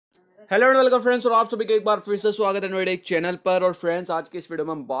Hello and welcome friends, और आप सभी का एक बार फिर से स्वागत है मेरे एक चैनल पर। और फ्रेंड्स, आज के इस वीडियो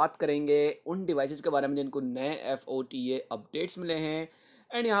में हम बात करेंगे उन डिवाइसेस के बारे में जिनको नए FOTA अपडेट्स मिले हैं।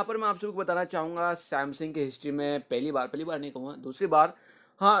 एंड यहाँ पर मैं आप सभी को बताना चाहूँगा, सैमसंग की हिस्ट्री में पहली बार नहीं कहूँगा, दूसरी बार,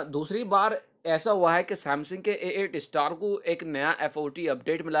 हाँ दूसरी बार ऐसा हुआ है कि सैमसंग के A8 स्टार को एक नया FOTA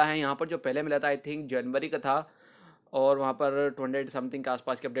अपडेट मिला है। यहाँ पर जो पहले मिला था आई थिंक जनवरी का था, और वहाँ पर 200 समथिंग के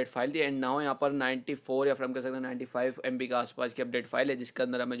आसपास की अपडेट फाइल थी। एंड नाउ यहाँ पर 94 या फिर हम कह सकते हैं 95 MB के आसपास की अपडेट फाइल है, जिसके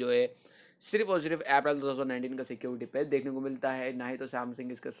अंदर हमें जो है सिर्फ और सिर्फ अप्रैल 2019 का सिक्योरिटी पैच देखने को मिलता है। ना ही तो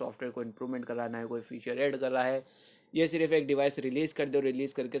सैमसंग इसके सॉफ्टवेयर को इंप्रूवमेंट कर रहा है, ना ही कोई फीचर ऐड कर रहा है। ये सिर्फ एक डिवाइस रिलीज़ कर दे, और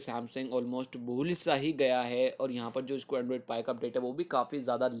रिलीज़ करके सैमसंग ऑलमोस्ट भूल सा ही गया है। और यहाँ पर जो इसको एंड्रॉइड पाई का अपडेट है वो भी काफ़ी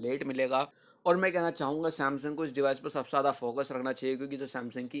ज़्यादा लेट मिलेगा। और मैं कहना चाहूँगा सैमसंग को इस डिवाइस पर सबसे ज़्यादा फोकस रखना चाहिए, क्योंकि जो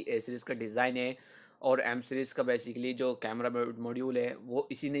सैमसंग की ए सीरीज़ का डिज़ाइन है और एम सीरीज़ का बेसिकली जो कैमरा मॉड्यूल है वो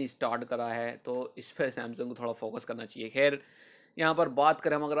इसी ने स्टार्ट करा है, तो इस पर सैमसंग को थोड़ा फोकस करना चाहिए। खैर, यहाँ पर बात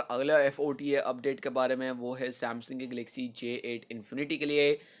करें हम अगर अगला FOTA अपडेट के बारे में, वो है सैमसंग की गलेक्सी J8 इन्फिनिटी के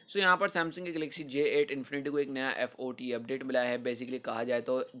लिए। सो यहाँ पर सैमसंग की गलेक्सी J8 इन्फिनिटी को एक नया FOTA अपडेट मिला है। बेसिकली कहा जाए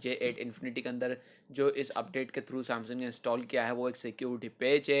तो J8 इन्फिनिटी के अंदर जो इस अपडेट के थ्रू सैमसंग ने इंस्टॉल किया है वो एक सिक्योरिटी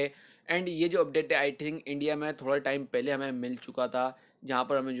पैच है। एंड ये जो अपडेट है आई थिंक इंडिया में थोड़ा टाइम पहले हमें मिल चुका था, जहाँ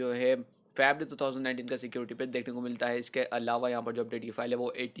पर हमें जो है फैब्रिक 2019 का सिक्योरिटी पैच देखने को मिलता है। इसके अलावा यहाँ पर जो अपडेट की फाइल है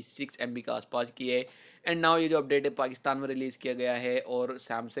वो 86 MB के आसपास की है। एंड नाउ ये जो अपडेट है पाकिस्तान में रिलीज़ किया गया है, और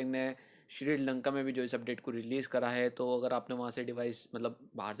सैमसंग ने श्रीलंका में भी जो इस अपडेट को रिलीज़ करा है। तो अगर आपने वहाँ से डिवाइस मतलब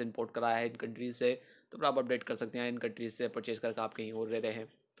बाहर से इंपोर्ट कराया है इन कंट्रीज़ से, तो फिर आप अपडेट कर सकते हैं इन कंट्रीज़ से परचेज करके आप कहीं और रह रहे हैं।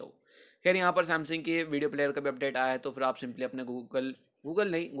 तो खैर, यहाँ पर सैमसंग की वीडियो प्लेयर का भी अपडेट आया है, तो फिर आप सिंपली अपने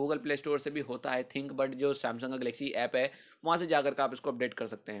गूगल प्ले स्टोर से भी होता है थिंक, बट जो सैमसंग का गलेक्सी ऐप है वहाँ से जाकर के आप इसको अपडेट कर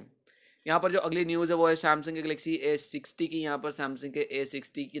सकते हैं। यहाँ पर जो अगली न्यूज़ है वो है सैमसंग के गलेक्सी A60 की। यहाँ पर सैमसंग के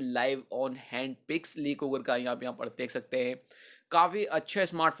A60 की live on hand pics leak होकर का यहाँ पर देख सकते हैं। काफ़ी अच्छा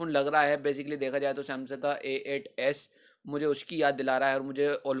स्मार्टफोन लग रहा है। बेसिकली देखा जाए तो सैमसंग का A8s मुझे उसकी याद दिला रहा है, और मुझे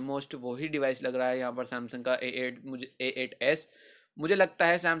ऑलमोस्ट वही डिवाइस लग रहा है। यहाँ पर सैमसंग का A8s मुझे लगता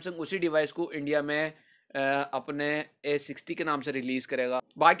है सैमसंग उसी डिवाइस को इंडिया में अपने A60 के नाम से रिलीज़ करेगा।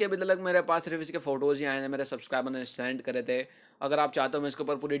 बाकी अभी तक मेरे पास सिर्फ इसके फ़ोटोज़ ही आए हैं, मेरे सब्सक्राइबर ने सेंड करे थे। अगर आप चाहते हो मैं इसके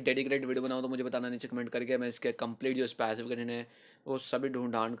ऊपर पूरी डेडिकेटेड वीडियो बनाऊँ तो मुझे बताना नीचे कमेंट करके। मैं इसके कंप्लीट जो स्पेसिफिकेशन है वो सभी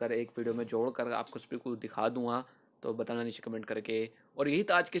ढूंढ ढांड कर एक वीडियो में जोड़ कर आपको उस पर को दिखा दूंगा, तो बताना नीचे कमेंट करके। और यही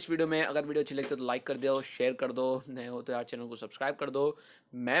था आज की इस वीडियो में। अगर वीडियो अच्छी लगती है तो लाइक कर दो, शेयर कर दो, नए हो तो यार चैनल को सब्सक्राइब कर दो।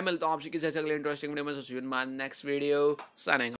 मैं मिलता हूँ आपसे किसी ऐसे अगले इंटरेस्टिंग वीडियो में। Next video signing.